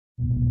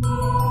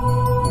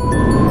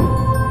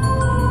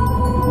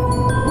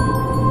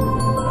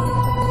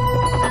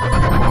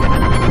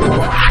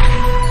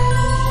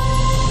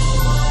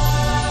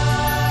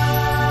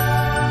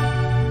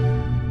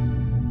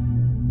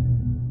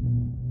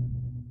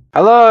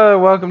Hello,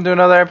 welcome to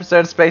another episode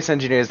of Space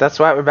Engineers. That's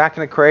right, we're back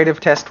in a creative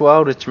test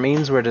world, which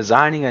means we're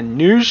designing a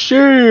new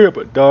ship.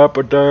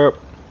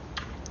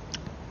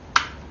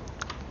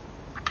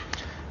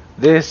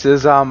 This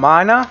is our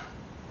miner.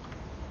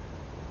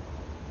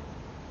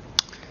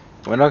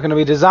 We're not going to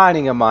be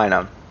designing a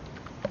miner.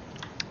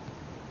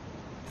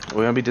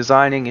 We're going to be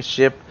designing a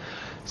ship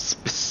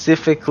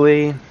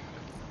specifically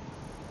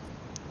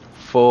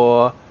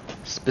for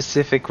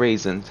specific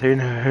reasons. Who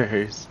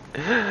knows?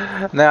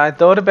 Now, I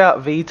thought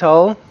about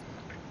VTOL.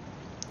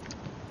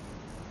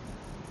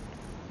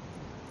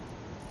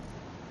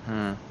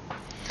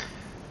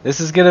 This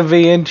is gonna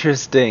be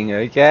interesting,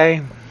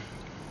 okay?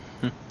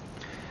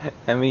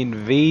 I mean,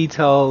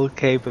 VTOL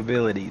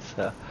capabilities.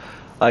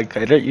 Like,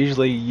 I don't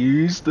usually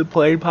use the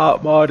plane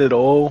part mod at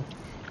all.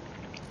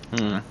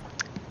 But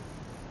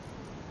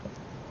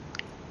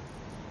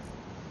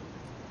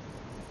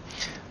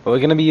we're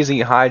gonna be using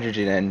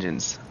hydrogen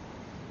engines.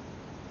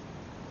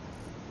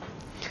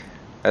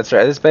 That's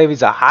right, this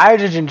baby's a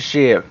hydrogen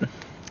ship.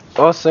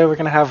 Also, we're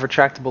gonna have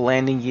retractable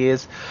landing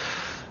gears.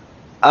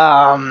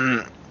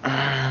 I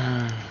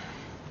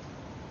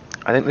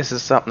think this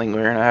is something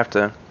we're gonna have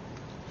to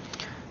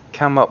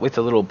come up with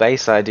a little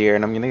base idea,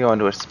 and I'm gonna go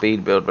into a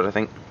speed build, but I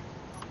think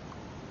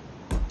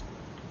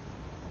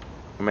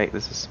we'll make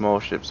this a small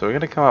ship. So we're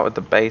gonna come up with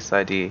the base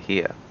idea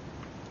here.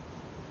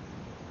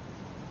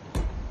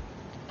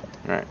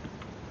 Alright.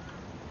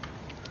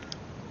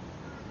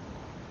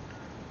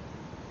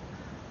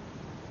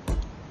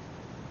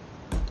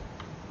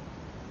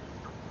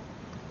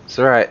 It's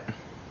alright.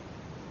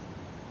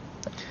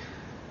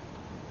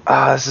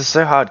 This is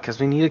so hard because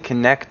we need a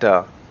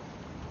connector.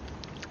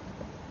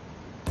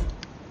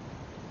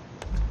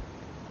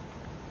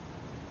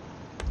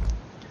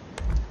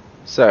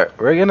 So,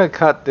 we're gonna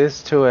cut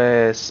this to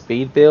a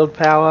speed build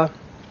power,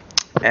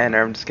 and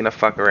I'm just gonna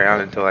fuck around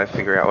until I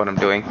figure out what I'm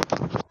doing.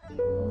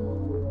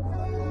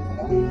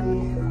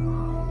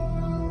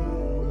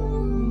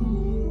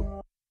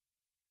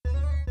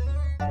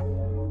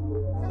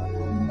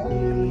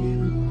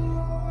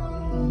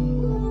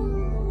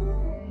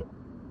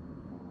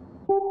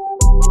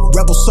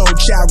 Rebel soul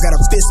child got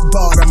a fist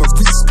ball, I'm a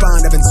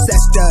respawn of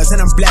ancestors,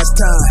 and I'm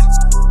blessed,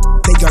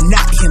 They are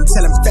not him,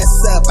 tell him fess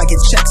up, I get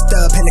check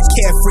stub, hella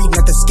carefree,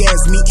 nothing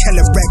scares me,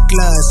 hella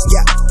reckless,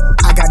 yeah,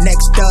 I got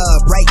next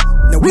up, right,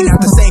 no we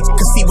not the same,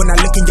 cause see when I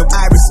look in your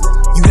iris,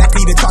 you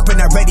likely to talk but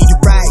not ready to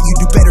ride, you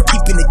do better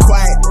keeping it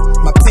quiet,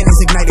 my pen is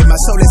ignited, my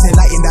soul is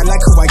enlightened, I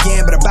like who I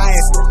am but I'm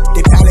biased,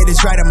 the palette is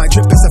right and my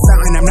drip is a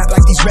fountain, I'm not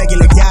like these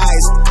regular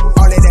guys,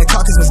 all of that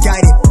talk is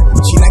misguided,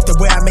 she like the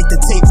way I make the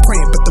tape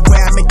print, but the way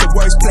I make the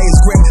words play is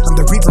grim, I'm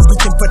the reaper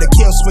reaching for the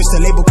kill switch,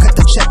 the label cut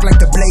the check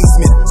like the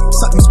bladesman,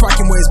 something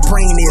sparking where his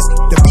brain is,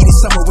 the beat is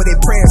somewhere where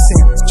their prayers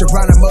in,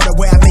 Geronimo the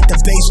way I make the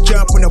bass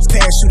jump when no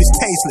parachute is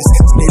tasteless,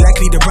 they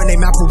likely to run their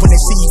mouth but when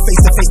they see you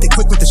face to face they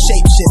quick with the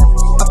shape shift,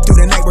 up through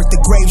the night work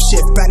the grave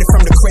shift, batted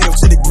from the cradle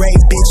to the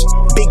grave bitch,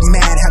 big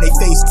mad how they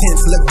face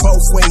tense, look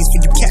both ways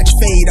when you catch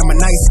fade, I'm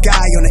a nice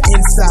guy on the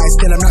inside,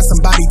 still I'm not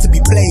somebody to be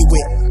played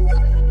with,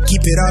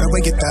 keep it all the way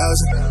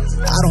 1,000,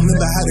 I don't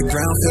remember how the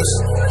ground feels,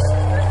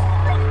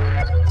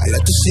 I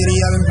left the city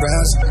I've been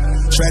browsing,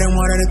 treading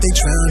water that they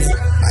drowned in,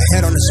 my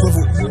head on the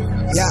swivel,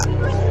 yeah,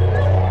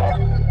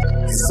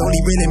 it's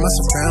only really my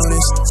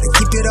surroundings, they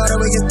keep it all the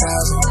way 1,000,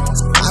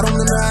 I don't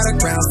remember how the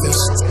ground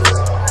feels,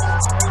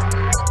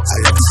 I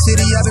left the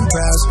city I've been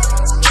browsing,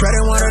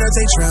 treading water that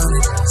they drowned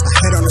in, my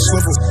head on the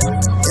swivel,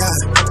 yeah,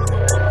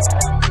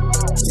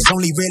 it's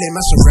only really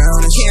my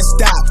surroundings, can't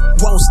stop,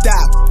 won't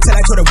stop, till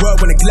I tour the world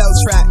when the glow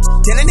trap,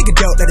 then a nigga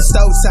dope that is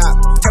so top,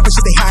 pepper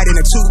shit they hide in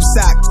a tube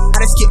sock,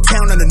 I done skip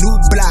town on a new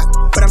block,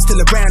 but I'm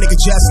still around, nigga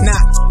just not,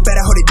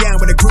 better hold it down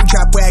with a group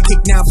drop, where I kick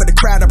down for the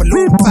crowd, a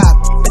balloon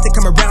pop, let they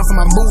come around for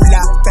my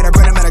moolah, better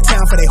run them out of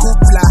town for they hoop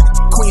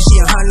block, queen she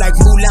a hunt like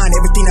Mulan,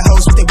 everything the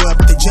hoes what they were,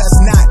 but they just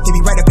not, they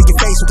be right up in your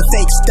face with the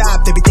fake stop,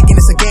 they be thinking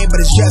it's a game, but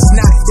it's just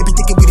not, they be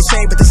thinking we the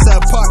same, but the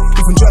subpar,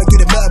 you can joy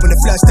through the mud when the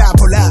flood stop,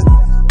 pull up,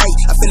 hey,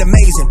 I feel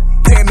amazing,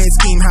 pyramid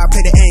scheme, how I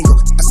play the angle,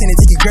 I send it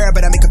to your girl,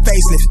 but I make a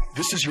facelift,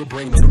 this is your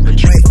brain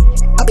innovation. Wait,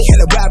 I be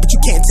hella wild, but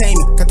you can't tame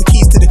me, got the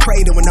keys to the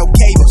cradle with no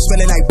cable,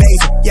 smelling like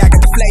basil, yeah I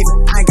got the flavor,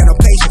 I ain't got no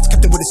patience,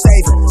 kept it with a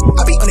savor,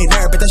 I be on their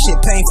nerve, but that shit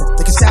painful,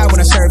 they can sour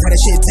when I serve, how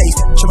that shit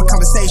tasted, show a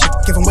conversation,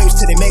 give them waves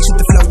till they make shit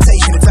the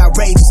flotation, it's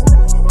outrageous,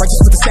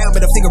 righteous with the sound,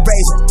 but I'm finger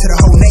raising, to the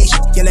whole nation,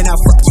 yelling out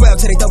fuck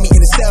 12 till they throw me in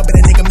the cell, but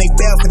a nigga make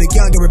bail for the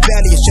young and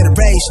rebellious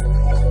generation,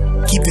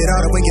 keep it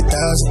all the way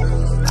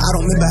 1,000, I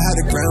don't remember how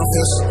the ground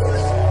feels,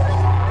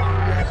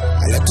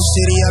 I left the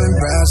city I've been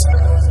browsing,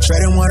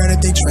 treading water that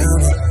they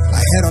drowned in,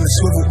 my head on the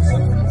swivel,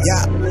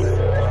 yeah,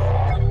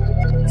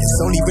 it's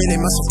only really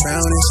my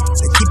surroundings,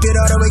 they keep it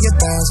all the way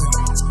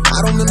 1,000, I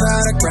don't remember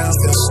how the ground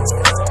feels,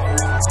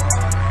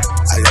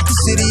 I left the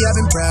city I've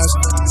been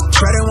browsing,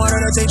 treading water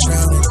that they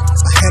drowned in,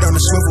 my head on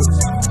the swivel,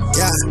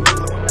 yeah,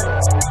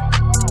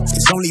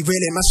 it's only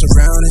really my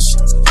surroundings.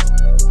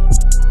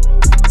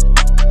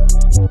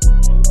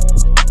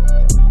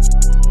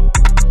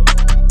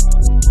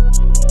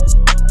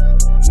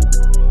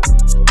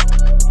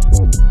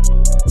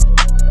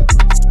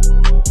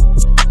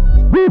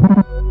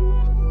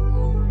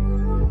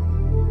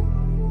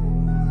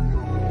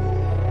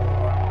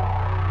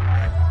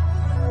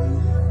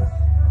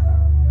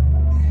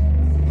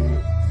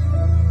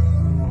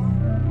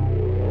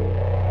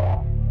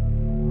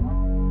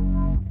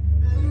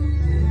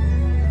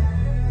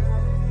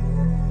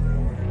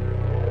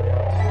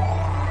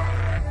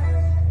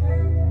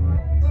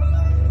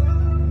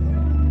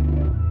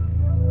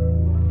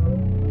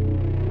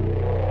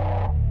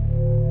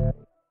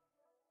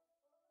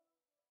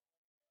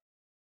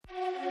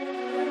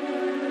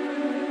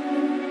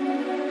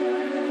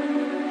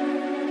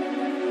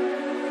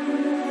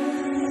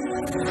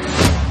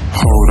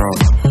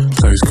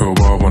 Days go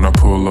by when I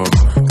pull up.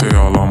 They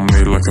all on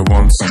me like they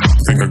want some.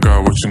 Think I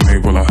got what you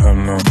need, well I have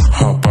none.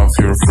 Hop off,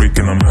 you're a freak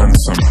and I'm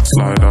handsome.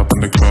 Slide up in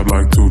the club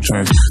like 2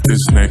 chains. This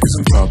snake is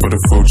on top of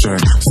the food chain.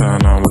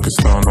 Stand out like a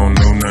star, no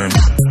new name.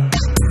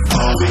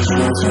 All these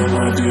girls in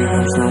my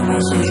DMs, no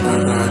message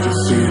back, I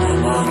just see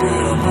them. I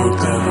get them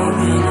hooked and I'm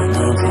reeling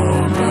them for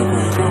I'm back,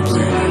 we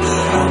completed.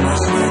 I'm a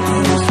snake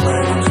on this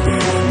plane, I'm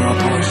speeding my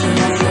points in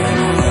the train.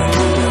 I'm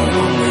happy that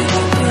I'm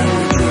leaving pain,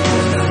 we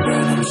dripping that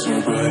venom so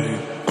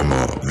ready. I'm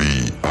a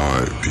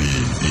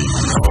V-I-P-E.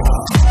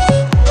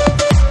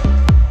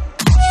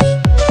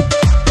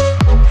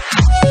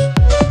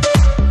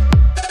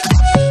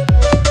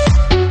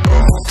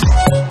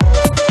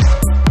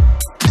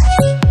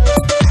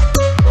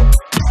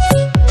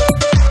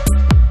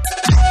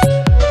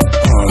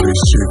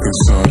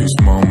 All these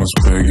mamas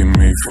begging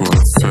me for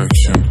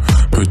affection,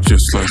 but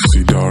just like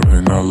C.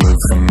 Darwin, I live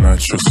from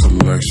natural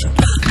selection.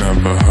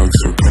 Never hugs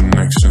or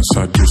connections,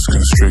 I just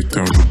constrict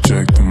and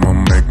reject them. I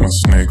make my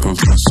snake hole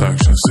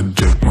transactions,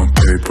 eject my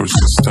papers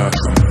and stack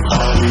them.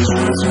 All these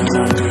words and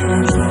I'm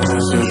getting from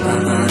message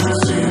back, I can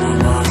see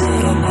them. I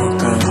get them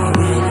hooked and I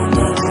reel them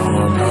down, so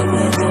I'm not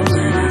being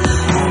completed.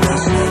 I'm a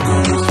snake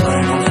on this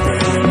plane, I'm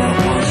spreading my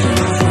voice in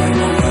the flame.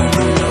 I'm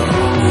happy that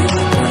I'm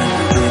leaving pain,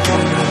 we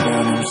dripping that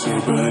venom so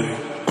ready.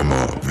 I'm a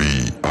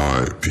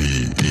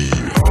V-I-P-E.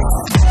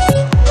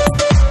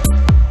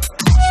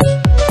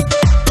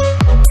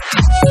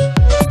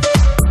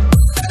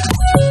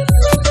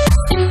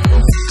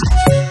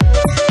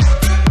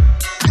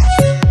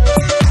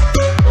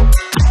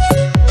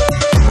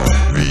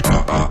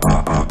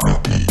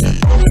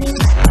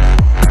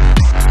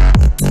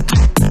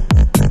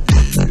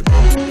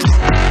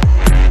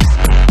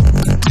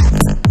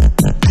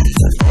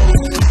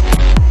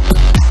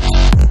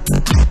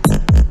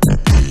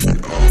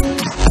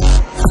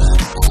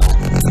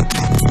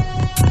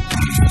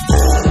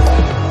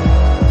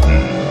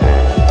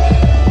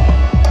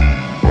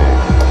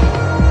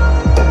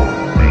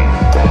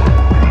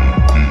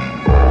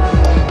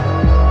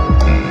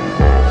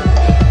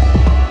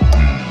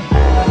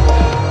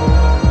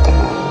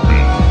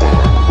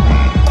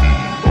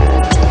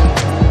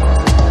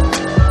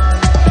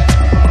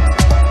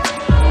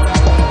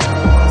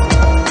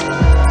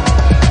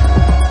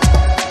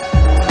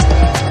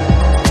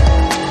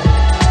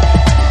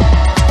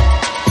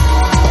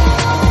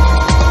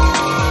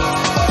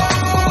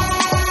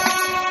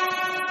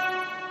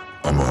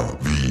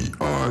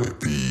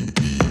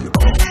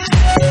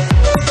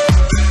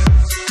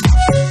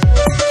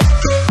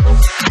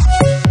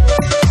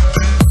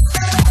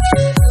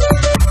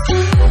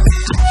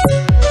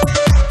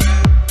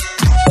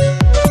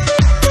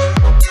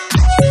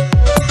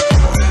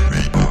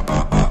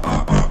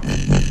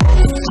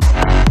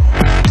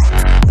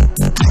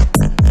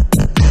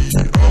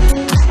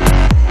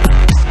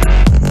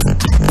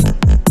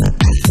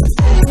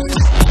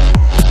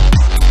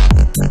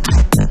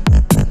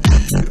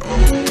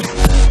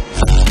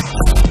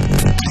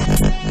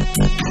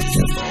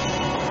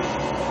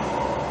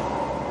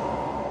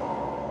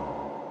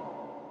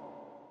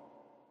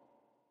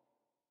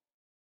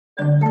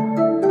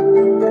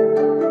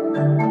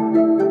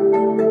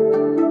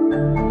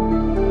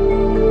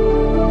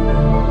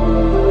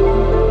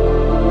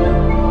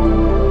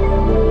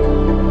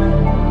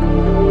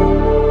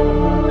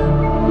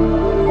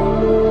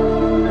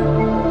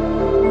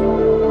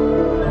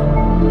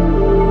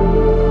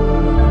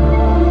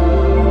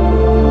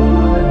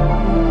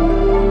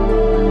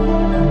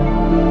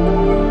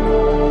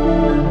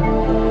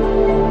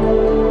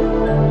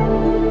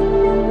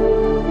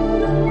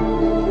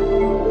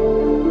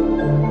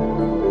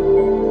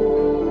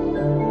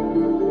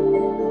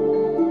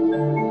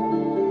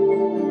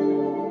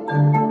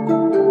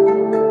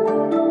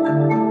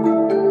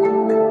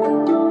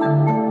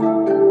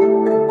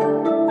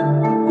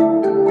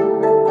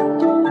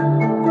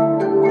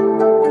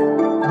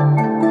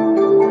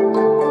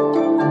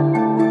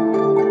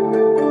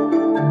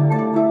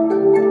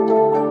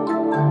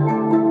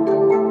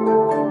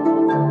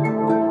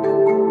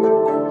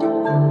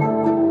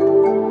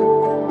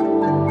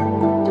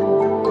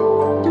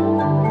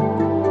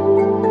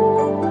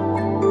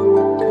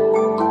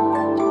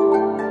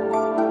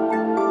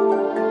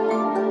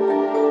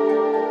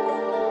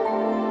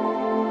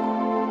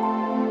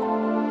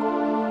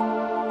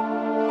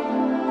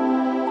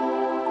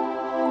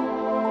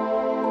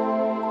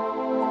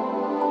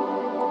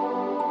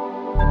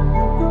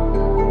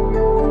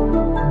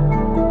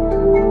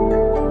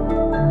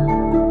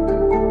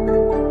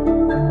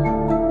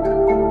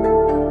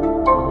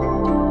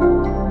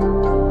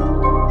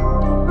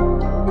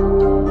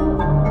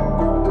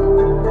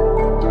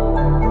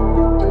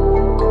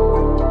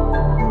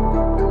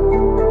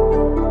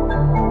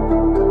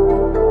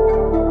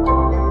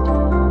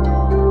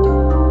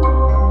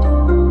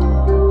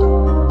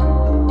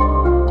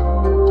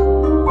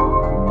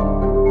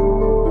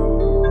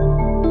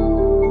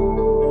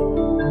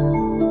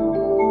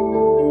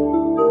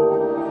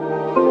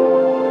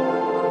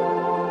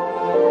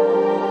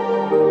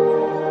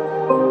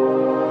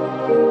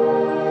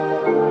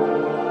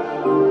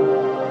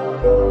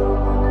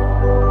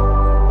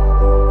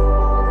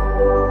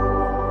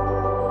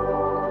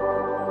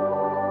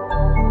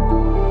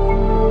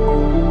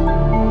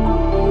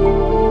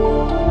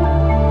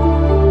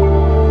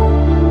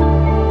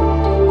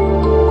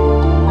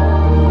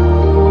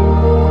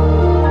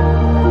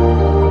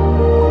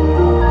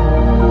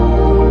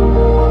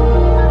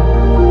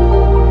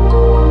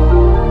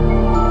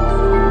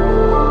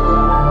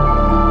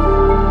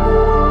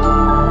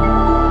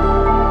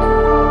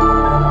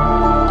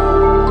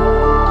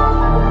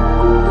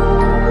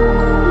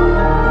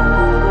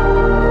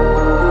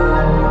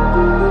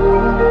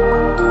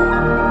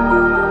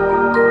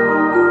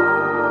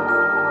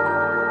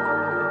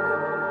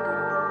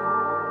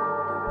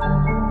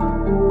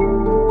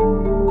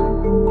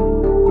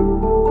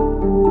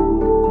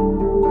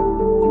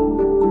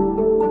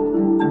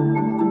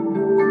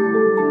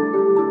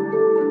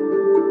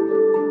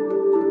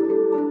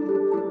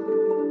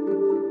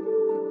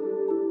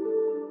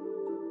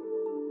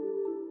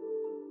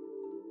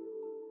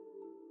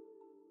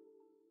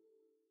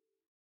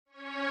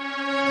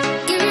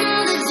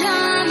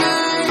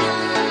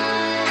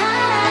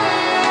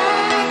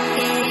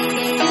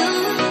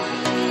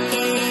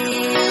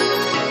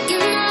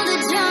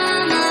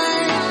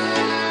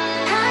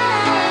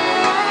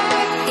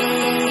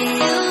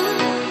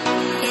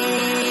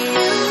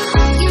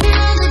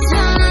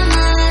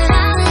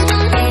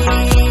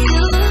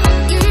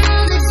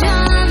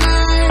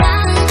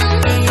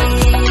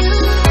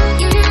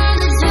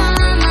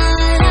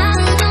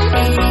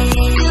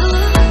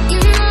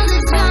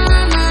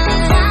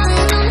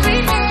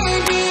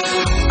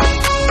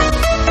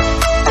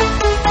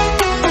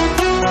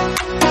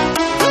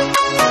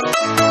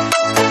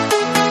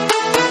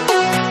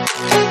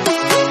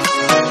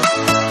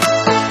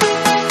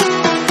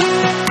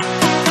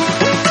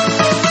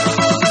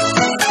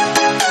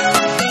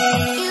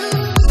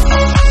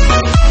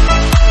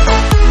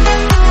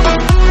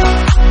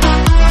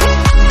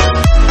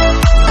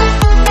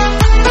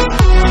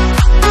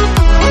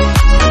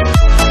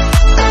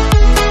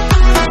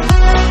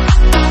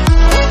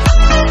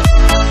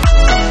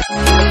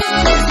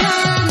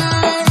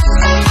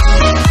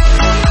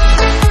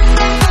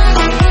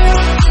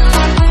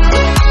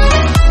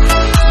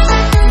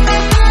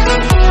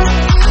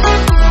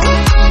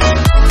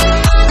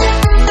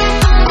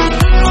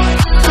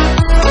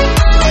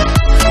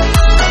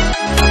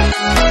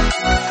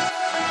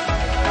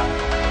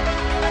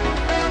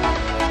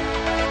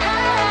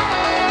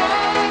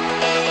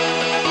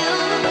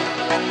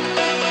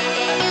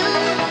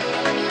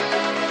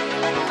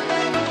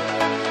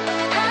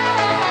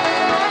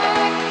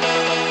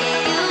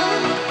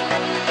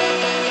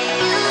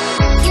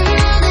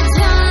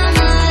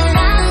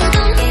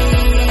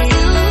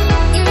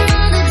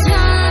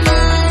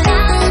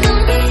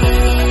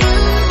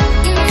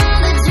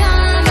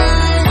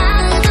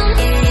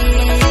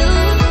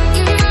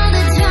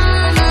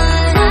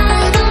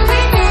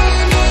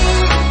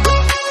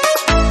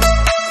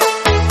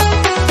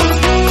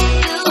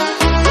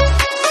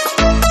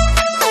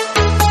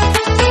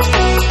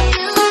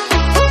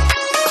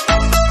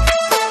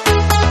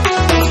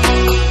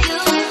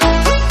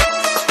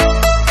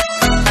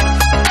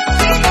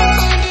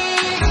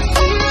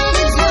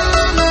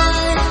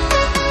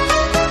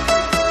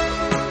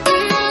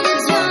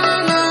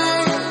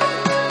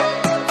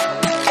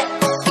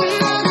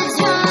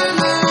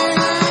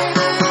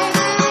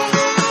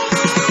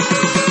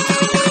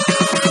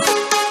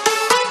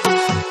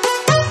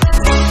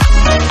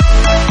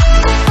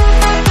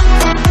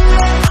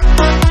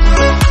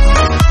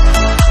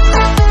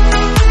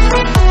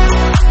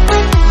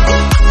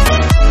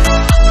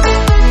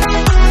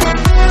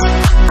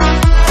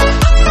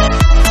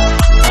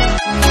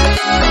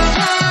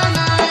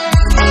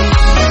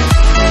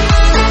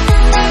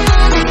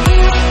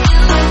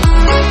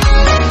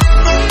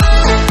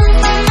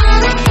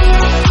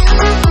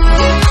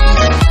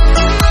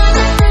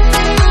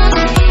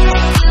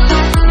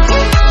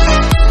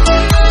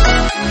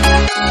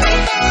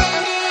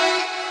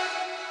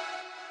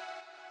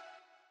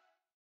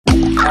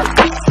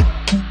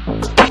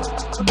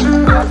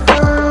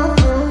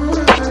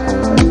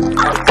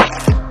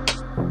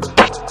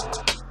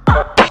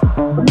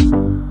 Walking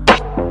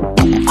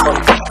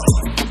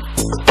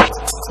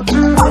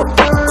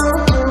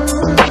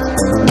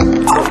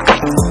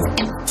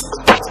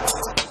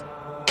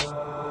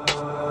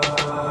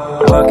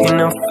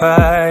on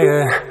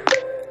fire,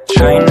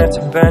 trying not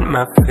to bend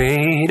my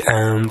feet.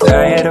 I'm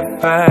tired of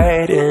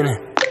fighting,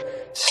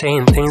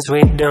 saying things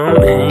we don't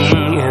mean.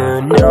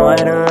 You know I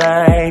don't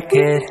like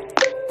it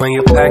when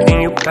you're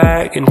packing your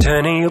bag and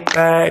turning your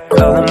back,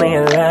 calling me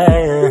a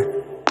liar,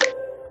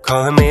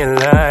 calling me a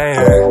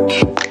liar.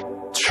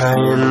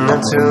 Trying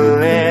not to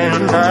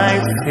let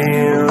my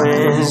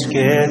feelings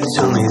get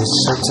to me.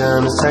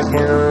 Sometimes I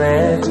can't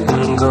let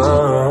them go.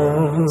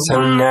 So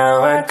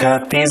now I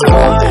got these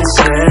voices.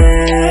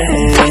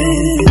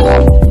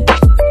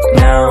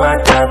 Now I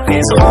got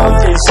these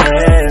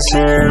voices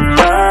in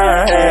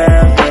my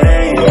head,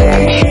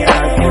 baby. I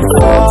can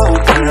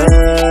focus.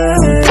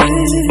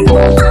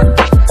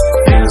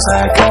 Feels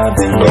like I've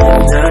been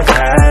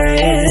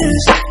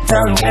hypnotized.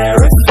 I'm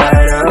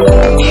terrified of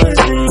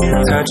losing you.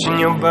 Touching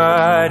your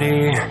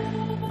body,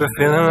 but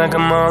feeling like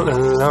I'm all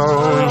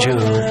alone. You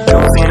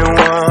don't seem to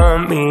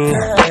want me,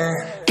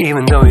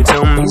 even though you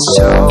told me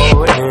so.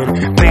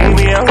 And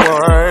baby, I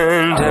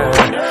wonder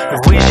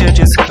if we should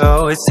just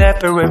go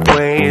separate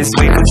ways.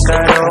 We could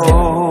start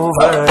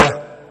over,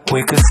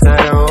 we could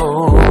start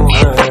over.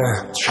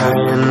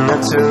 Trying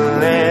not to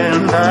let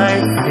my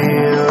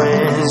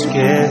feelings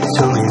get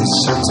to me.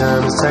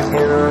 Sometimes I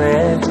can't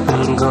let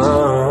them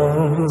go.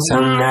 So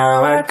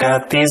now I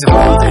got these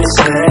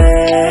voices.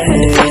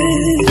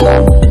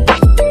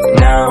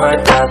 Now I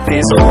got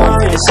these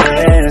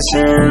voices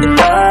in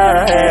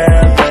my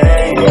head,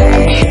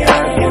 baby. I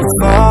can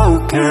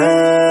focus.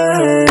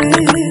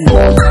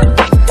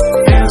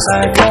 Feels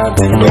like I've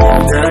been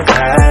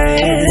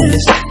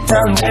hypnotized.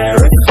 I'm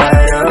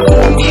terrified of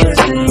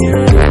losing you.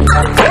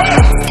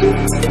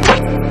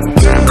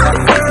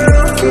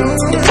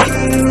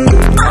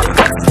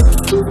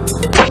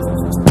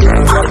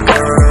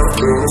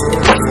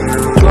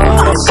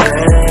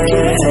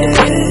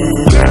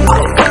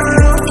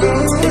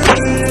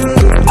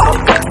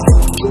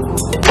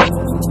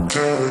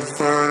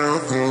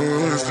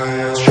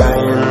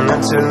 Trying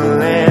not to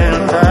let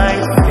my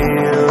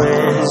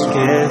feelings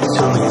get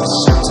to me.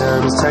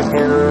 Sometimes I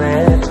can't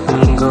let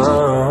them go.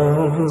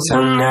 So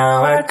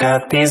now I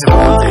got these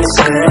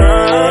voices.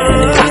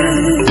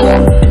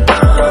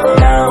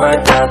 Now I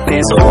got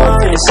these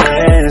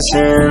voices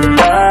in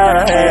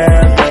my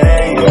head,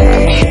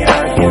 baby. I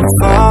can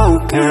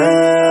focus.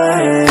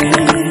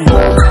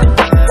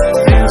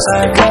 Feels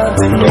like I've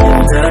been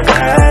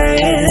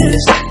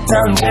hypnotized.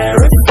 I'm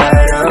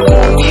terrified of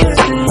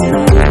losing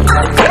you.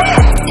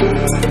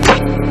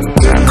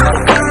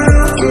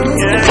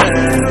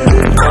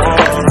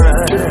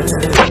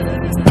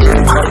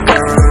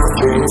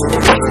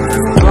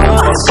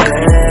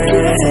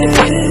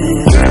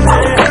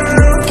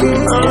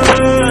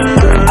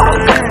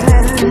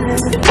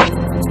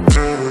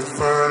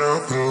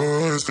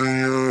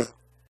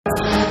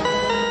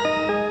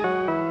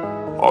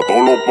 A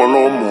todos los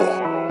palomos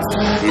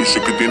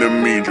dicen que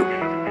tienen millo,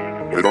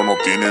 pero no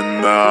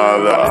tienen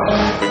nada.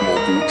 Tengo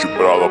Gucci,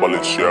 Prada,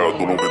 Balenciaga,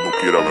 todo lo que tú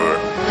quieras ver.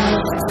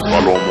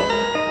 Palomo,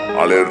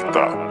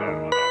 alerta.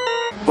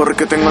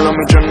 Porque tengo los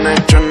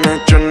millones,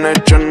 chones,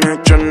 chones,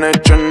 chones,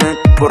 chones, chones.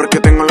 Porque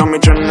tengo los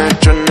millones,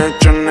 chones,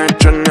 chones,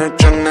 chones,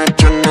 chones,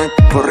 chones.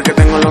 Porque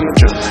tengo los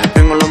millones,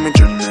 tengo los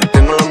millones,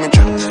 tengo los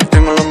millones,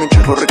 tengo los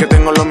millones. Porque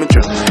tengo los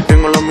millones,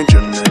 tengo los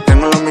millones,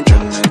 tengo los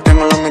millones,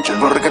 tengo los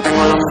millones. Porque tengo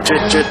los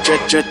millones,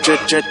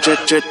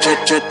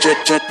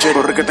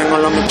 porque tengo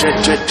los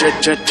millones.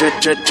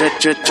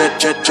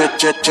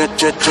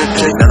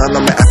 Nada no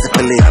me hace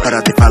feliz,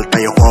 para ti falta.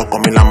 Yo juego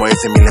con mi lamo y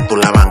ese mil en tu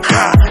la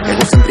banca.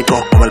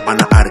 Egocéntrico como el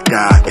pana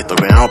arca. Estoy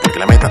pegado porque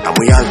la meta está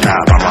muy alta.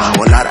 Vamos a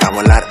volar, a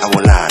volar, a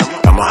volar.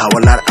 Vamos a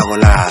volar, a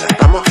volar.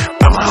 Vamos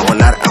a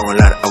volar, a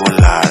volar, a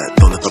volar.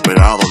 Donde estoy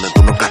pegado, donde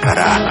tú nunca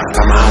estarás.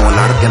 Vamos a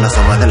volar que no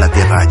somos de la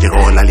tierra.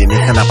 Llegó el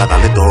alienígena para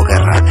darle todo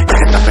guerra. El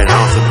que está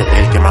pegado siempre es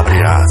el que me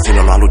abrirá. Si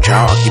no lo ha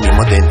luchado, aquí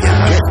mismo te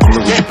entierra. Como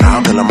un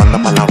bichado te lo manda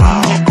para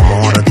lavado.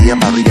 Como hora día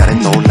para brillar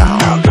en todos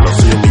lados. Que no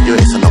soy un millo,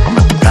 eso no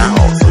come putado.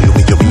 Soy un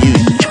millo,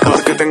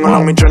 porque tengo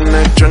los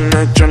millones,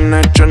 chones,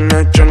 chones,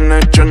 chones,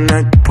 chones,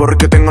 chones.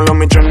 Porque tengo los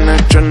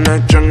millones,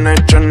 chones,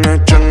 chones,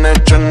 chones,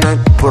 chones, chones.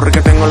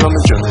 Porque tengo los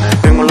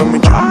millones, tengo los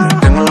millones,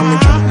 tengo los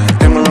millones,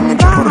 tengo los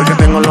millones. Porque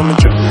tengo los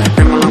millones,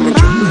 tengo los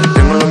millones,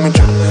 tengo los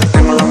millones,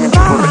 tengo los millones.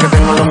 Porque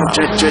tengo los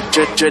millones,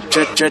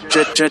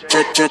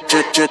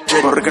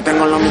 porque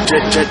tengo los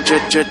millones.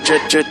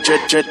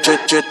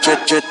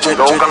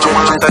 Lo ganamos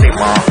en la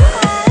tarima,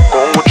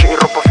 con Gucci y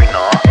ropa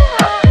fina,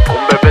 con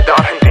bebé de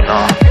Argentina.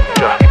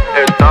 Ya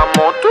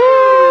estamos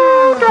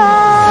duros.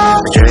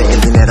 Lleve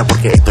el dinero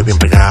porque estoy bien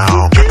pegado.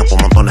 Gasto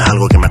por montones,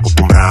 algo que me he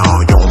acostumbrado.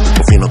 Yo un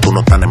pico fino, tú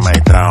no tan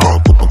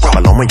enmaestrado. Tú con tu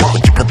paloma y yo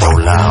con chicas a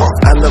todos lados.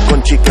 Ando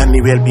con chicas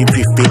nivel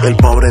B50. El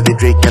pobre de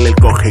Drake, él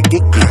coge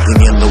Kiki.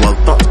 Viniendo al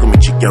top con mi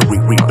chica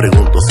Riri.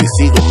 Pregunto si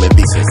sigo, me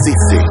dicen sí,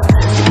 sí.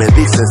 Y me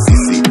dicen sí,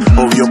 sí.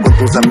 Obvio con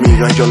tus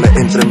amigas yo le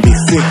entro en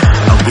bici.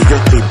 Aunque yo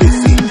estoy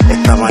busy,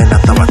 esta vaina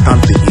está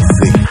bastante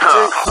easy.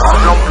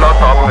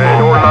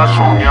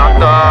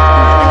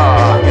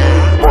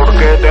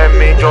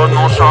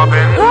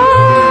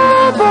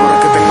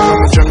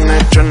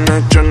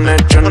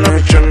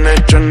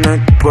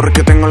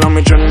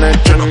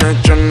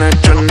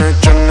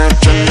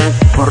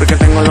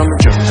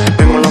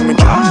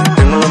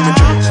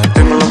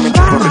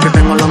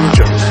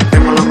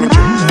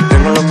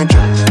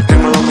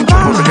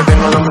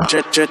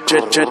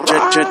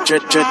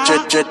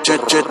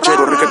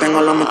 porque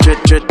tengo los miche.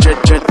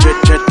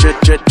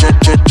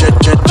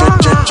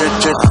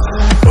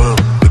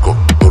 Pico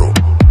duro,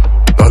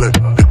 dale,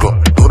 pico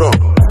duro,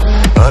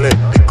 dale,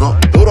 pico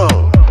duro,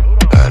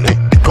 dale,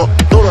 pico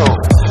duro.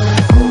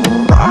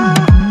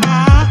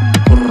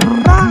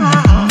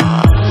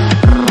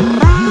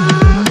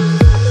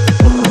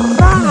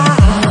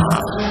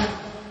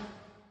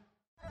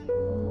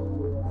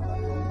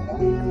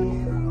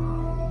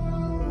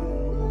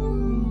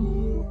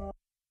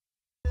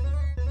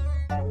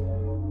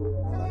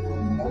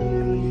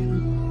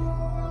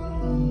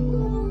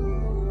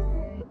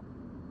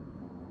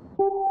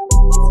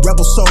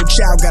 Rebel soul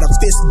child got a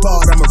fist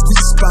ball. I'm a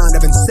respawn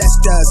of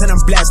ancestors and I'm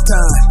blessed,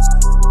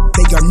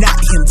 They are not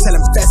him, tell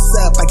him fess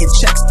up. I get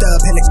check stub,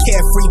 hella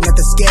carefree,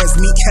 nothing scares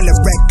me, hella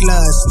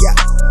reckless. Yeah,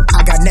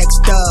 I got next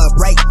up,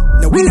 right?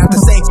 No, we not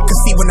the same, cause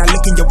see when I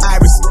look in your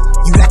iris,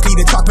 you likely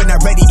to talk but not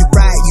ready to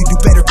ride. You do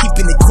better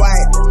keeping it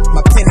quiet.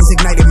 My pen is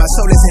ignited, my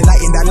soul is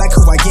enlightened. I like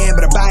who I am,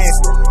 but I'm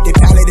biased. The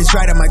palette is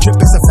right, and my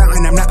drip is a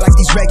fountain. I'm not like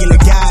these regular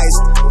guys.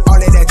 All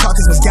of that talk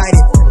is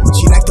misguided.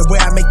 She like the way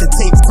I make the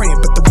tape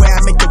print, but the way I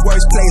make the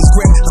words play is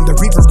grim. I'm the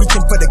reaper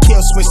reaching for the kill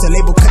switch. The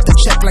label cut the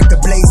check like the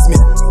bladesman.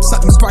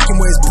 Something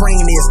sparking where his brain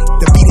is.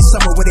 The beat is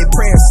somewhere where they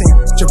prayers sing.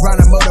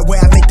 Geronimo, the way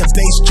I make the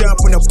bass jump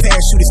when no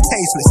parachute is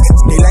tasteless.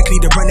 They likely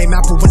to run their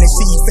mouth, but when they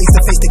see you face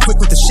to face, they quick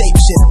with the shape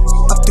shift.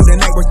 Up through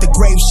the night, work the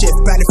grave shift.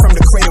 Batted from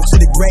the cradle to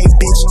the grave,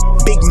 bitch.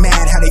 Big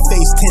mad how they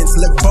face tense.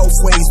 Look both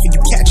ways when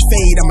you catch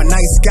fade. I'm a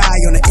nice guy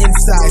on the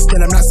inside,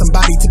 still I'm not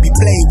somebody to be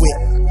played with.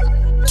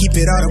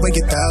 Keep it all the way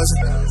 1,000.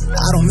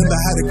 I don't remember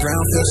how the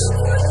ground feels.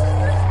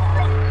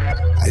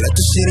 I left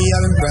the city,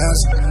 I've been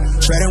browsing,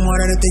 treading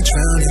water that they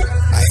drowned in.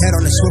 My head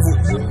on the swivel,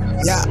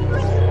 yeah.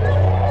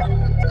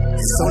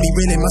 It's only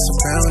really my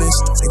surroundings.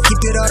 They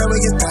keep it all the way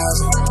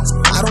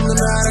 1,000. I don't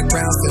remember how the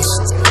ground feels.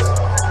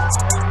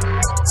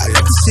 I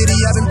left the city,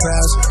 I've been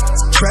browsing,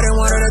 treading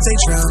water that they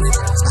drowned in.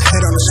 My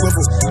head on the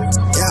swivel,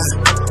 yeah.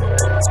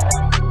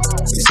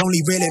 It's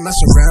only really my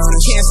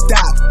surroundings. Can't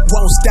stop,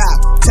 won't stop,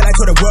 till I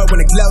tour the world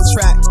when the glow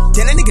track.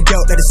 Then a nigga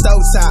dope that is so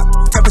top.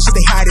 Type of shit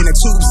they hide in a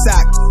tube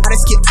sock. I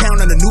just skip town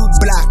on a new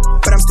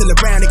block, but I'm still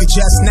around, nigga,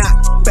 just not.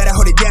 Better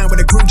hold it down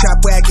with a group drop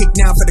where I kick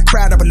down for the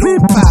crowd, a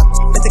balloon pop.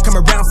 Let they come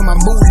around for my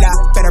moolah.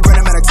 Better run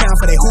them out of town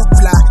for they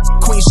hoopla.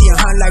 Queen, she a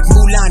hunt like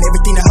Mulan.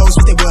 Everything the hoes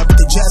what they will, but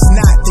they just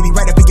not. They be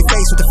right up in your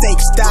face with the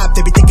fake stop.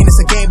 They be thinking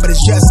it's a game, but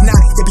it's just not.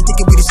 They be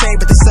thinking we the same,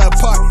 but they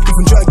subpar. You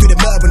can join through the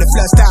mud when the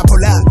flood stop,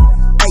 pull up.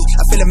 Hey,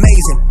 I feel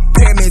amazing.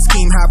 Pyramid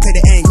scheme, how I play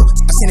the angle.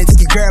 I send it to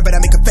your girl, but I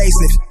make a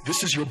facelift.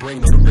 This is your brain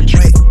on the page.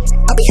 Wait,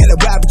 I be hella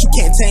wild, but you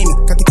can't tame me.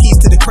 Got the keys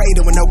to the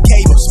cradle with no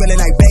cable. Smelling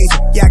like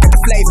basil. Yeah, I got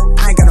the flavor.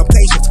 I ain't got no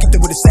patience. Kept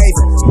it with a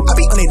savor. I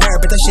be on their nerve,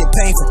 but that shit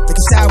painful.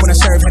 Make a sour when I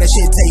serve, how that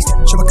shit tasted.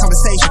 Show a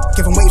conversation.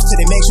 Give them waves till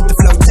they make shit the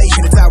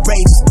flotation. It's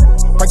outrageous.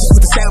 Righteous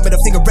with the sound, but a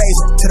finger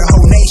razor to the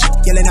whole nation.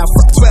 Yelling out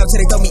fuck 12 till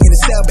they throw me in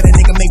the cell, but a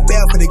nigga make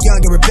bail for the young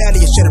and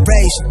rebellious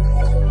generation.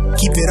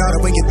 Keep it all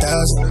the way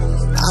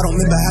 1,000. I don't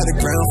remember how the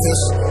ground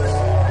feels.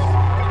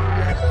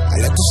 I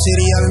left the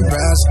city, I've been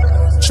browsing,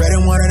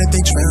 treading water that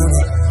they drowned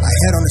in. My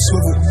head on the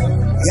swivel,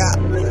 yeah.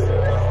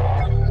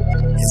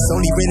 It's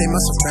only really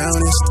my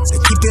surroundings. They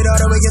keep it all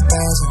the way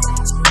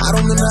 1,000. I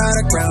don't remember how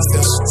the ground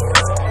feels.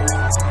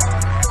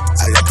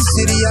 I left the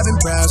city, I've been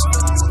browsing,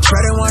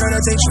 treading water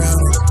that they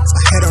drowned in.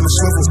 My head on the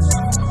swivel,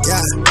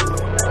 yeah.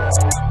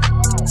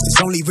 It's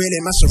only really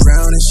my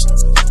surroundings.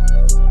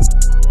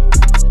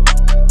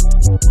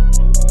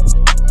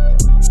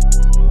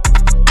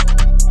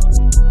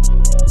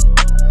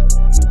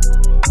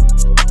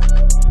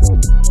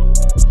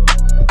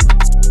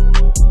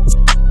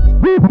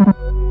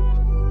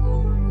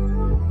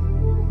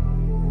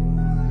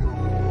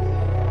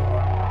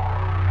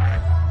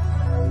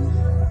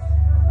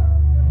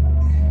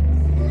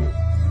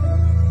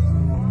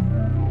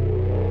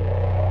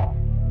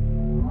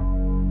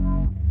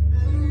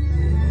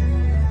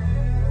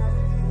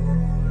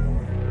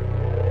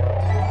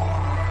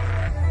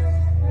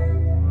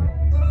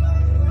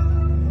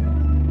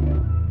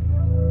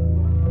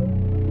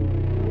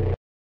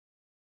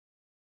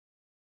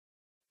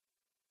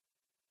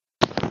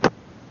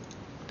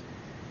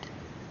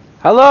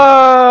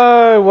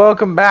 Hello,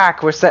 welcome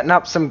back. We're setting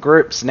up some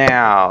groups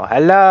now.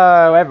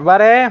 Hello,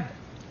 everybody.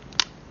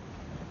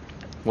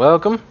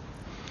 Welcome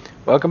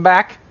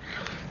back.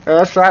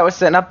 That's right, we're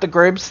setting up the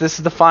groups. This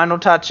is the final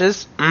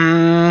touches.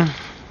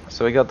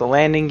 So we got the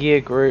landing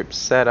gear group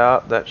set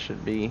up. That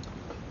should be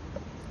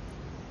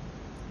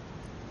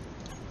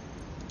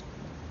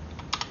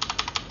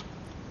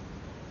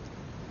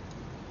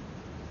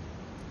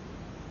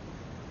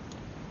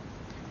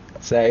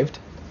saved.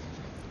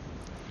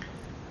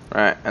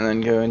 Right, and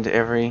then go into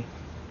every...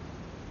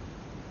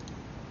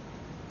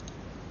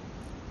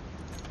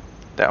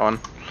 that one.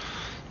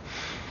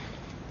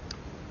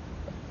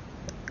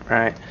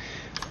 Right,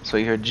 so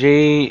your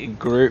G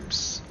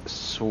groups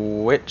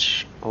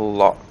switch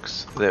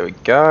locks. There we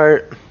go.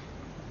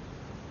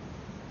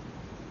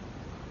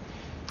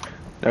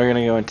 Now we're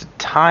gonna go into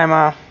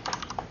timer.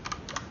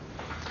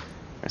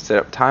 set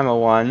up timer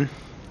 1.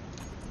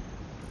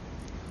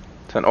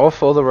 Turn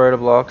off all the rotor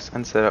blocks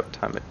and set up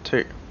timer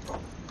 2.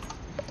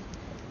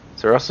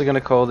 So we're also going to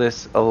call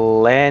this a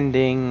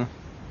landing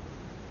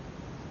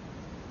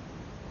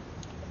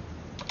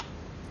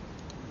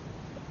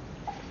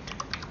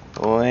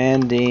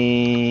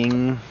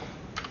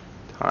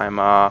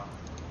timer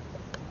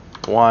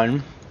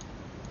 1.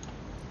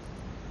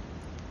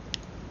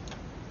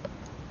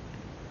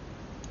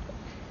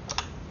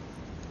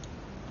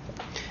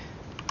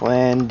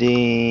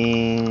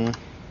 Landing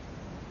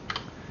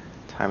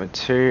timer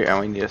 2, and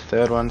we need a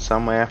third one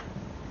somewhere.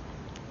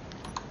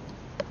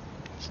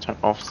 Let's turn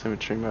off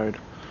symmetry mode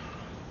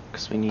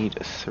because we need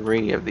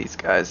 3 of these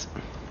guys.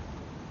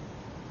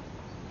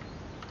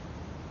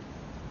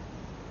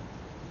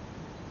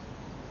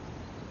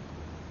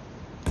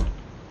 So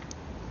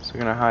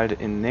we're gonna hide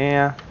it in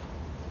there.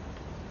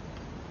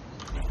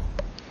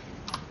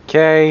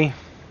 Okay.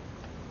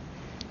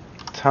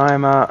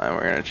 Timer, and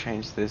we're gonna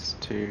change this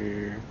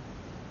to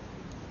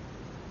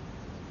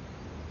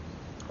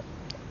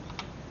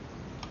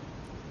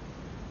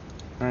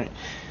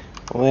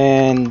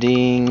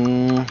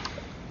landing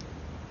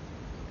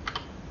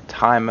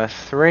timer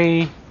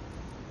 3.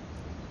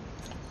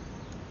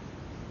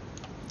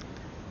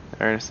 We're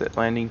gonna set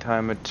landing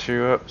timer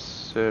 2 up,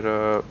 set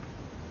up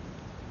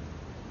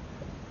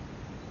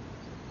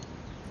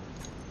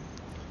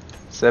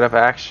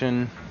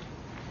action.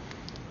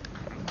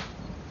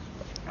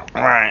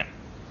 Alright.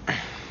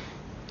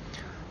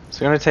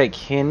 So we're gonna take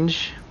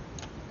hinge,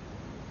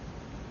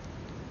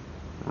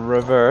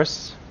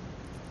 reverse,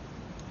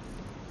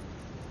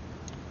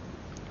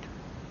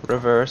 we're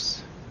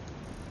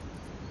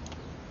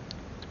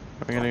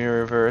gonna go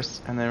reverse,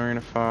 and then we're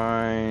gonna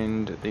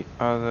find the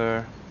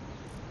other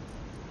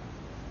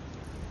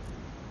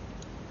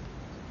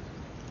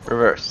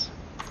reverse.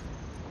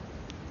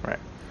 Right.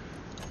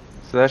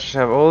 So that should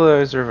have all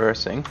those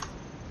reversing.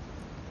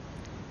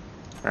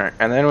 Alright,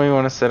 and then we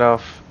want to set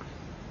off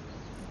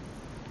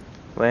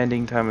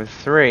landing timer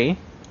 3.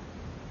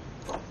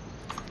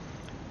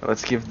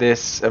 Let's give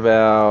this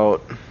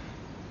about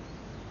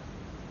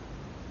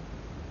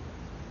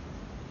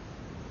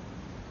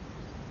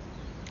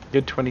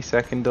good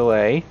 20-second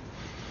delay.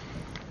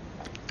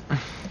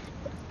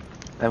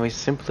 Then we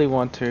simply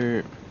want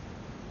to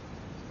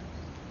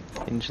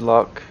hinge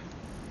lock,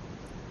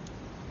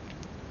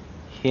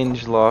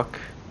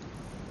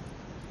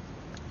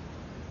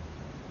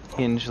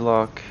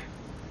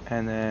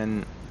 and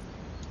then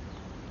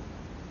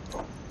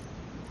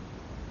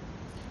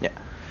yeah,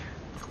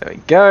 there we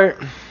go.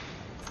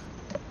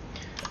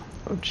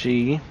 Oh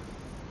G,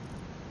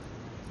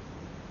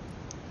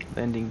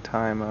 landing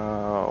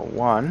timer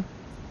 1.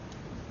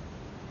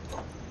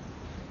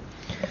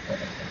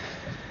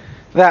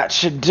 That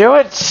should do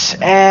it,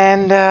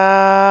 and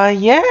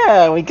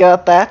yeah, we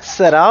got that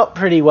set up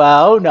pretty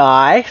well.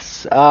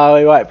 Nice.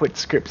 We might put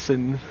scripts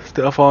and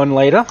stuff on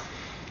later.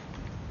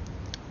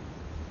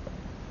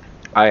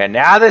 Oh yeah,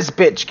 now this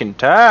bitch can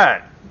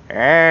turn.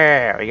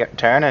 Yeah, we got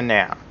turning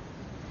now.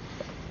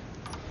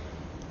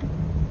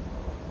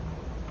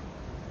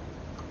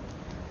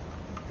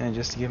 And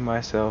just to give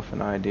myself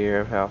an idea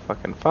of how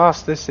fucking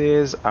fast this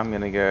is, I'm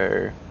gonna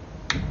go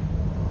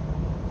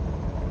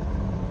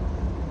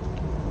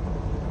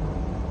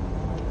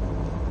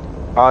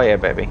oh yeah,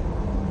 baby.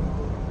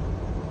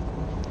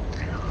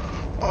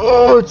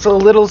 Oh, it's a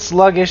little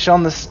sluggish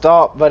on the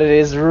stop, but it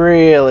is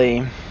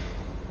really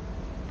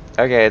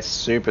okay. It's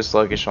super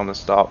sluggish on the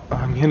stop.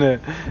 I'm gonna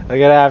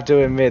have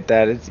to admit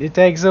that it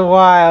takes a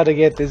while to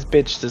get this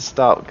bitch to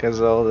stop because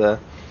of all the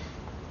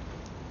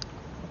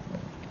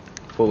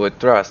forward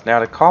thrust. Now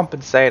to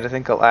compensate, I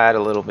think I'll add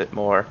a little bit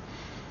more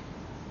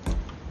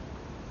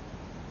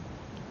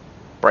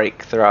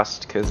brake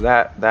thrust because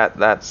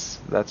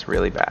that's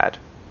really bad.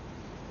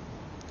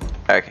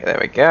 Okay, there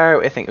we go.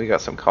 I think we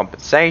got some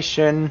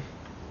compensation.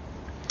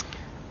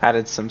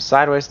 Added some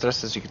sideways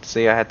thrust, as you can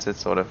see. I had to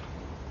sort of.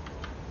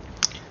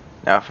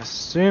 Now, if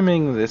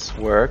assuming this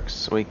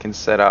works, we can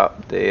set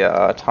up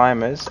the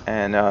timers,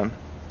 and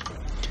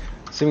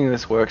assuming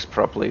this works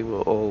properly, they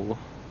will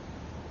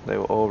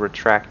all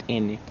retract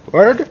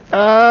inward.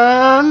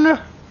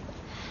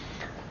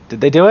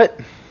 Did they do it?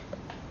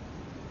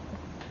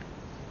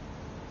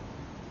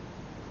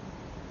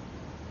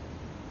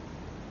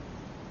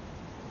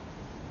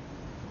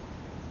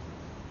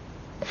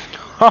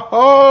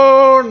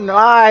 Oh,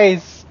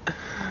 nice!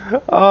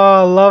 Oh,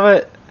 I love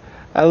it.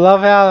 I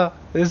love how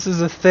this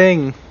is a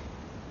thing.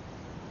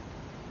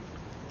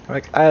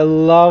 Like, I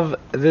love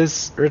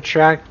this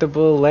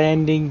retractable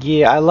landing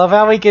gear. I love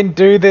how we can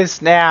do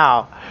this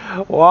now.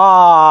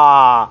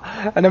 Wow!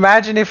 And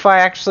imagine if I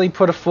actually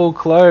put a full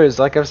close.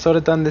 Like, I've sort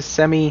of done this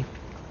semi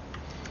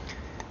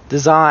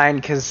design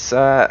because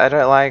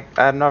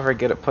I'm not very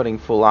good at putting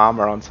full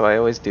armor on, so I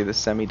always do the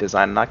semi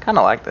design, and I kind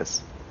of like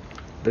this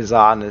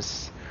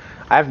bizarreness.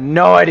 I have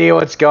no idea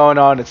what's going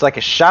on. It's like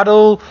a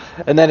shuttle,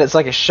 and then it's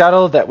like a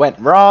shuttle that went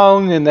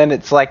wrong, and then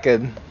it's like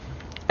an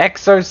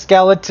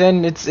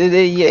exoskeleton.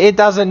 It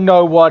doesn't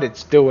know what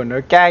it's doing,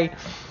 okay?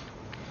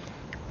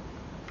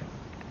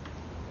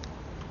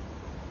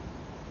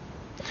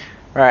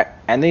 Right,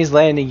 and these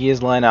landing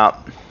gears line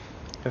up.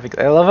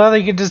 I love how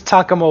you can just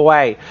tuck them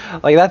away.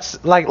 Like,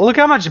 that's, like, look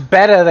how much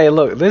better they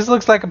look. This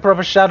looks like a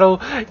proper shuttle.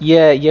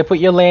 Yeah, you put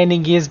your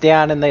landing gears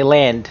down and they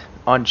land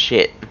on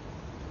shit.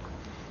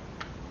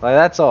 Like,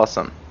 that's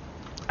awesome.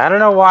 I don't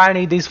know why I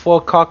need these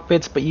 4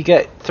 cockpits, but you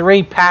get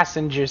 3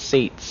 passenger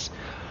seats.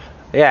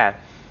 Yeah.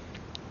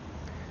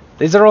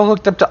 These are all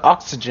hooked up to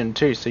oxygen,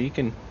 too, so you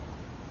can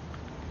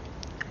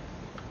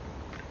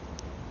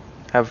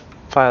have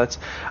pilots.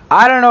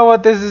 I don't know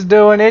what this is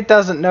doing. It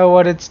doesn't know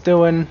what it's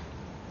doing.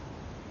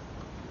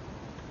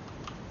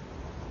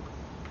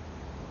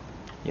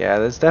 Yeah,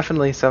 there's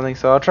definitely something.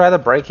 So I'll try the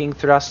braking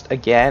thrust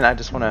again. I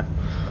just want to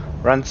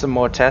run some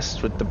more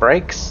tests with the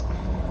brakes.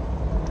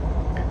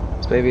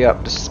 Let's maybe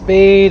up to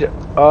speed.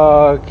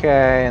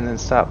 Okay, and then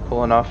start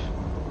pulling off.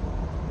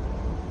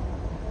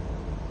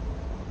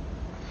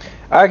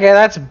 Okay,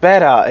 that's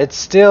better. It's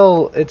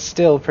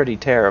still pretty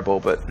terrible,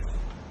 but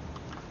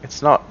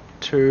it's not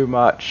too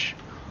much.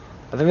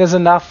 I think there's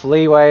enough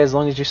leeway. As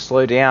long as you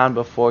slow down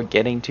before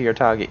getting to your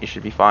target, you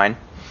should be fine.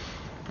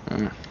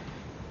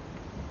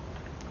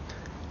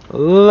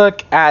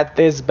 Look at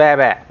this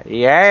baby.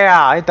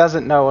 Yeah, it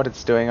doesn't know what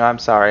it's doing. I'm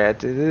sorry.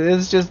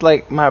 It's just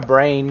like my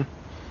brain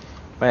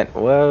went,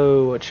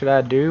 whoa, what should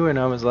I do? And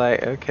I was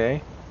like,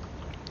 okay.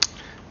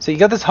 So you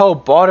got this whole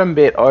bottom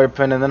bit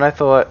open, and then I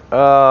thought,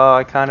 oh,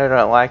 I kind of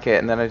don't like it.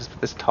 And then I just put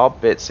this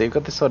top bit. So you've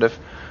got this sort of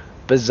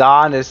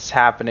bizarreness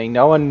happening.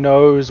 No one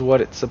knows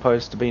what it's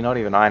supposed to be. Not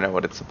even I know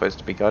what it's supposed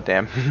to be.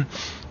 Goddamn.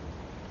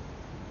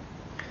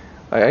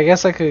 I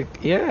guess I could,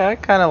 yeah, I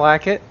kind of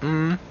like it.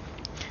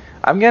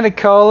 I'm gonna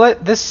call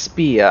it the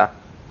spear,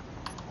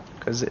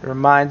 because it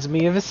reminds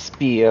me of a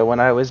spear when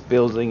I was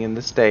building in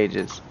the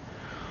stages.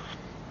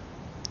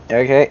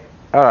 Okay,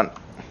 hold on.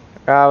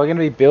 We're gonna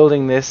be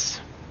building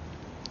this.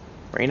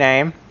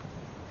 Rename.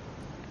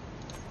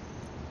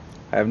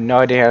 I have no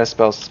idea how to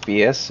spell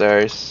spear,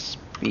 so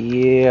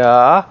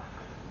spear.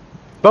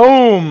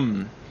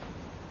 Boom!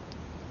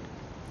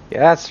 Yeah,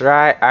 that's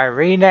right, I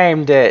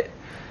renamed it.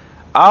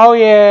 Oh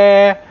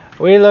yeah,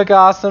 we look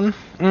awesome.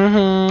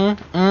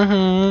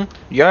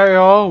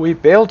 Yo, we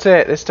built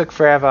it. This took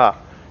forever.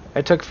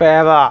 It took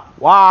forever.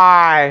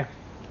 Why?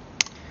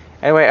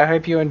 Anyway, I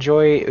hope you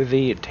enjoy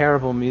the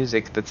terrible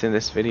music that's in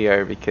this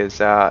video, because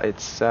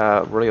it's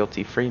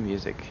royalty-free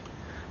music.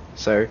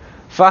 So,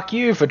 fuck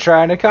you for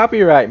trying to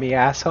copyright me,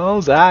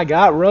 assholes. I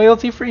got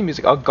royalty-free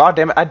music. Oh,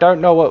 goddamn it. I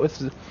don't know what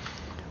was...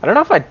 I don't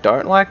know if I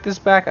don't like this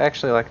back. I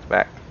actually like the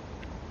back.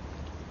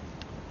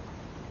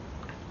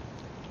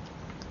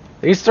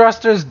 These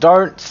thrusters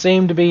don't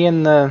seem to be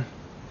in the...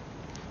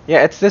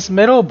 Yeah, it's this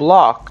middle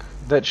block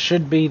that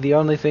should be the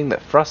only thing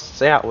that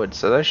thrusts outwards,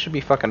 so those should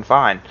be fucking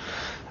fine.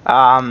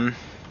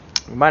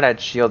 We might add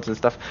shields and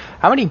stuff.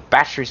 How many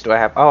batteries do I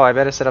have? Oh, I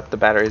better set up the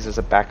batteries as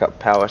a backup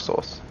power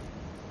source.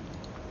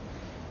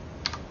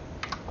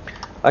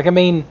 Like, I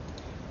mean...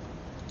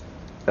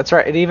 That's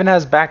right, it even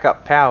has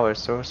backup power,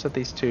 so we'll set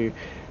these two.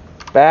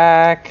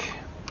 Back...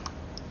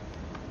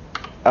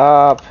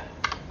 up...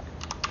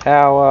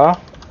 power...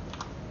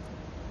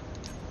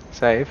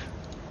 Save.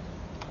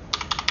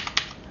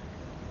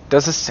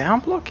 Does a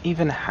sound block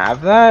even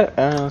have that?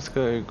 Let's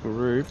go to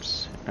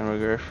groups, and we'll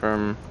go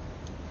from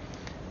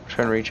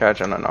try and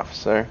recharge on and off.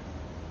 So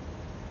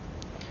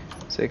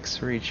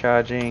 6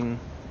 recharging,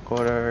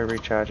 auto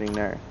recharging,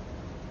 no.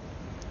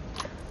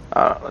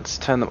 Let's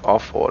turn them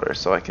off auto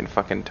so I can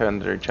fucking turn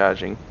the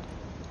recharging.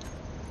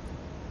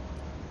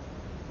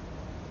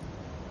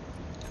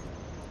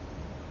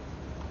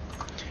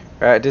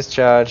 Right,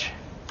 discharge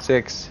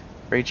 6.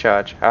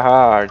 Recharge.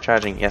 Haha,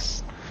 recharging.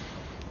 Yes.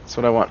 That's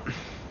what I want.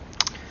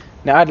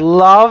 Now, I'd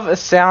love a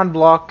sound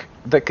block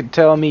that could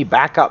tell me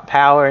backup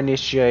power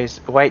initiates.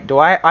 Wait, do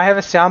I have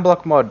a sound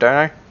block mod, don't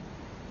I?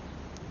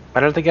 I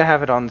don't think I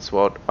have it on this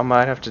world. I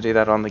might have to do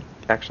that on the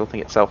actual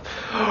thing itself.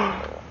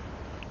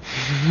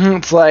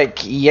 It's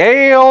like,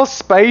 Yale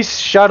space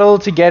shuttle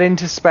to get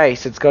into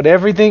space. It's got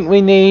everything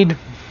we need.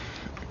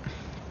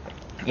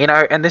 You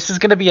know, and this is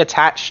going to be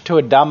attached to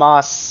a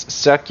dumbass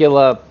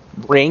circular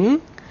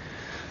ring.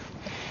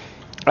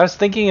 I was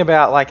thinking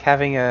about like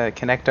having a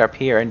connector up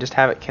here and just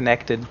have it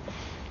connected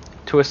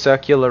to a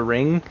circular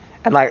ring,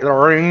 and like the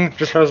ring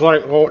just has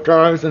like warp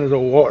drives and there's a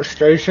water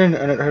station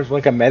and it has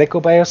like a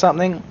medical bay or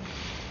something.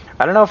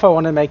 I don't know if I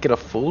want to make it a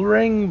full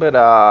ring, but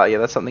yeah,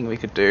 that's something we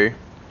could do.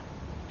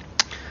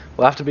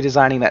 We'll have to be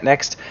designing that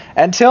next.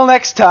 Until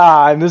next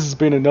time, this has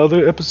been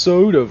another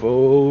episode of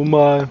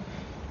what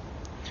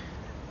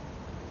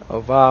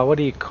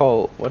do you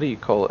call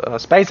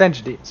it? Space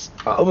Engineers.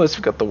 I almost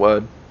forgot the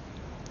word.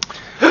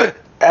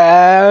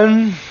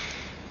 And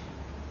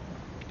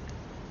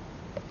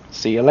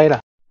see you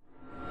later.